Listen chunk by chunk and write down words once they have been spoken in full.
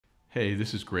Hey,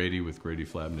 this is Grady with Grady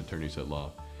Flatten Attorneys at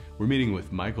Law. We're meeting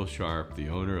with Michael Sharpe, the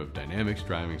owner of Dynamics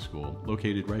Driving School,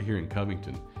 located right here in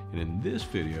Covington. And in this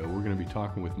video, we're going to be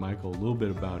talking with Michael a little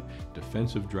bit about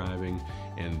defensive driving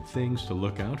and things to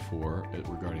look out for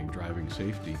regarding driving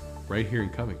safety right here in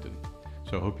Covington.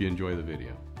 So I hope you enjoy the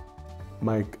video.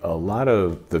 Mike, a lot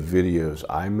of the videos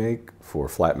I make for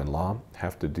Flattman Law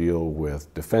have to deal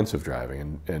with defensive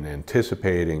driving and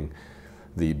anticipating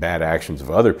the bad actions of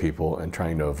other people and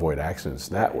trying to avoid accidents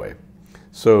that way.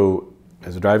 So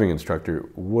as a driving instructor,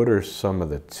 what are some of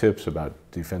the tips about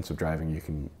defensive driving you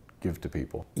can give to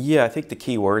people? Yeah, I think the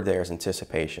key word there is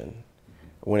anticipation.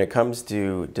 When it comes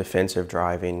to defensive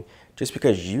driving, just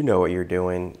because you know what you're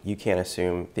doing, you can't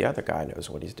assume the other guy knows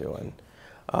what he's doing.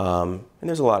 And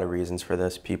there's a lot of reasons for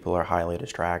this. People are highly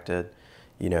distracted.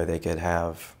 You know, they could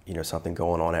have, something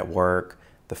going on at work,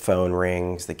 the phone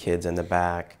rings, the kid's in the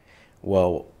back.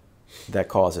 Well, that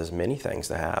causes many things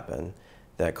to happen.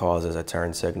 That causes a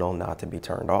turn signal not to be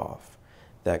turned off.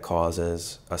 That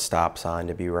causes a stop sign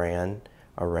to be ran,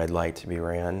 a red light to be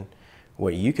ran.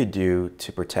 What you could do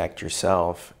to protect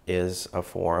yourself is a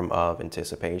form of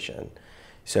anticipation.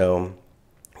 So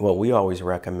what we always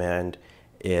recommend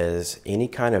is any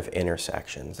kind of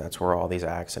intersections. That's where all these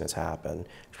accidents happen,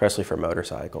 especially for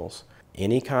motorcycles.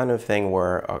 Any kind of thing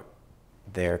where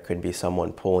there could be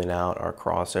someone pulling out or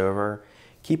crossover,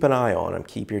 keep an eye on them,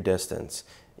 keep your distance.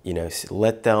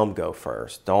 Let them go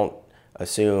first. Don't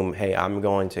assume, hey, I'm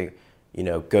going to,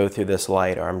 go through this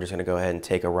light, or I'm just gonna go ahead and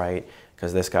take a right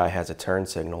because this guy has a turn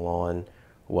signal on.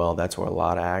 Well, that's where a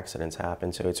lot of accidents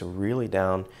happen. So it's really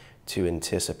down to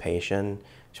anticipation,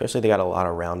 especially they got a lot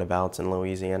of roundabouts in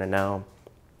Louisiana now.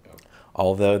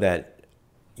 Although that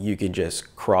you could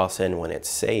just cross in when it's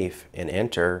safe and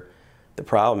enter, the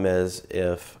problem is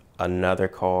if another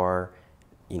car,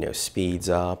 speeds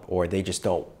up, or they just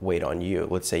don't wait on you.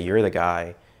 Let's say you're the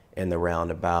guy in the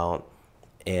roundabout,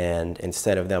 and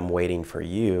instead of them waiting for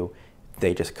you,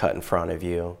 they just cut in front of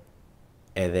you,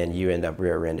 and then you end up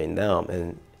rear-ending them.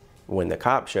 And when the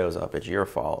cop shows up, it's your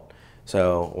fault.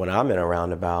 So when I'm in a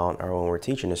roundabout, or when we're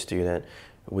teaching a student,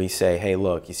 we say, hey,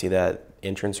 look, you see that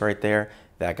entrance right there?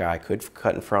 That guy could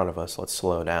cut in front of us. Let's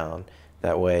slow down.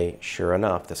 That way, sure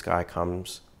enough, this guy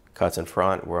comes, cuts in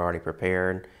front, we're already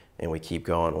prepared, and we keep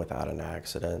going without an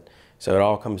accident. So it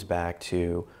all comes back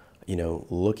to,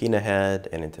 looking ahead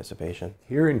and anticipation.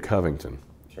 Here in Covington,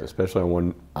 sure, especially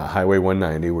on Highway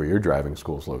 190, where your driving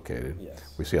school is located, yes,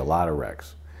 we see a lot of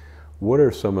wrecks. What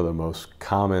are some of the most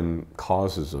common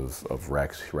causes of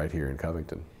wrecks right here in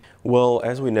Covington? Well,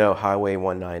 as we know, Highway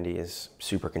 190 is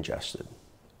super congested.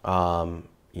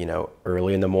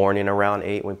 Early in the morning around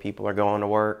 8 when people are going to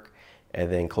work,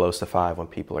 and then close to 5 when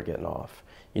people are getting off.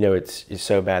 It's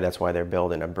so bad, that's why they're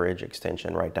building a bridge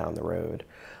extension right down the road.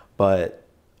 But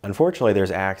unfortunately,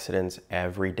 there's accidents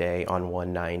every day on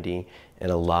 190,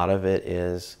 and a lot of it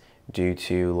is due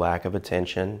to lack of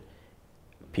attention,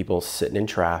 people sitting in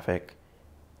traffic,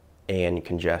 and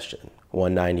congestion.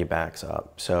 190 backs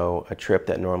up. So a trip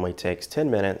that normally takes 10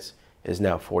 minutes is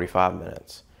now 45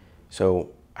 minutes. So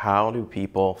how do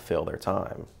people fill their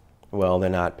time? Well, they're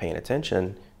not paying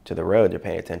attention to the road, they're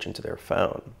paying attention to their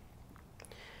phone.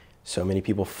 So many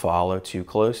people follow too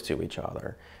close to each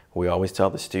other. We always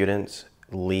tell the students,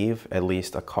 leave at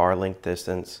least a car length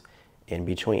distance in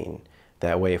between.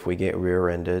 That way, if we get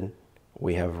rear-ended,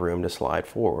 we have room to slide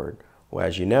forward. Well,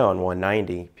 as you know, on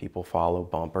 190, people follow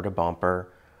bumper to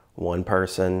bumper. One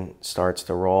person starts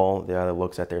to roll, the other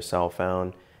looks at their cell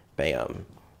phone, bam.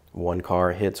 One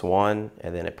car hits one,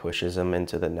 and then it pushes them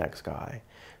into the next guy.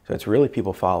 So it's really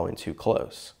people following too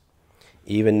close.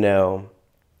 Even though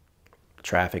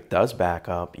traffic does back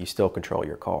up, you still control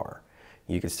your car.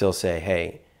 You can still say,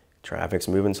 hey, traffic's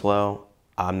moving slow,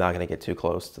 I'm not gonna get too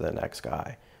close to the next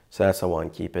guy. So that's the one,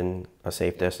 keeping a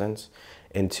safe distance.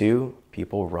 And 2,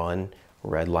 people run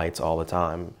red lights all the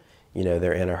time.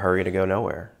 They're in a hurry to go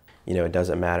nowhere. It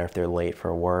doesn't matter if they're late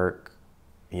for work,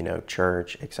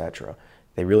 church, etc.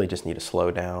 They really just need to slow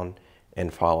down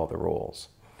and follow the rules.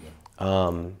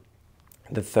 Yeah.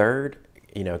 The third,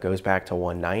 goes back to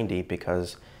 190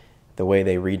 because the way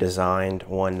they redesigned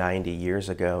 190 years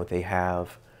ago, they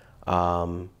have,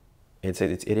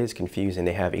 it is confusing.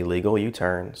 They have illegal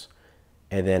U-turns,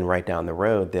 and then right down the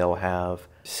road, they'll have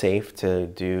safe to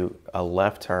do a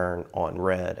left turn on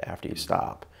red after you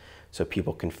stop. So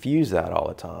people confuse that all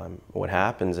the time. What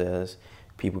happens is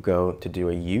people go to do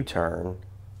a U-turn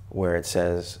where it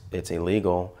says it's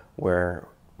illegal, where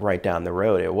right down the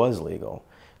road it was legal.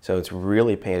 So it's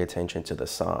really paying attention to the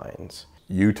signs.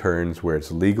 U-turns where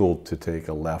it's legal to take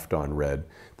a left on red,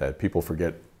 that people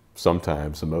forget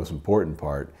sometimes the most important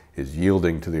part is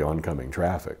yielding to the oncoming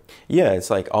traffic. Yeah, it's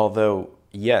like, although,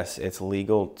 yes, it's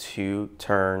legal to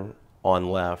turn on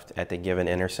left at the given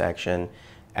intersection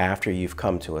after you've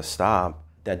come to a stop,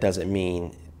 that doesn't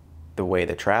mean the way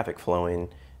the traffic flowing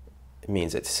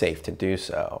means it's safe to do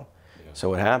so. Yeah. So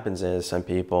what happens is some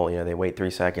people, they wait 3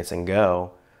 seconds and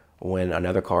go when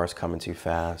another car is coming too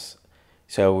fast.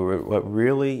 So what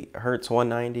really hurts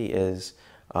 190 is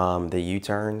the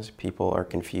U-turns. People are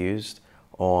confused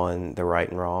on the right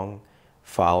and wrong,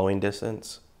 following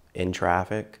distance in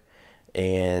traffic,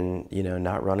 and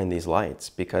not running these lights,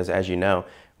 because as you know,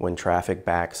 when traffic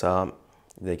backs up,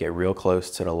 they get real close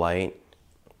to the light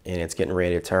and it's getting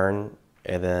ready to turn,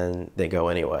 and then they go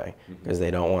anyway because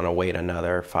they don't want to wait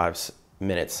another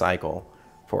 5-minute cycle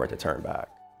for it to turn back.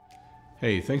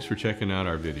 Hey, thanks for checking out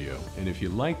our video. And if you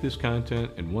like this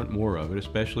content and want more of it,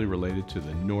 especially related to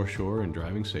the North Shore and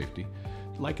driving safety,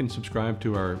 like and subscribe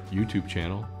to our YouTube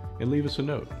channel and leave us a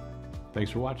note.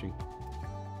 Thanks for watching.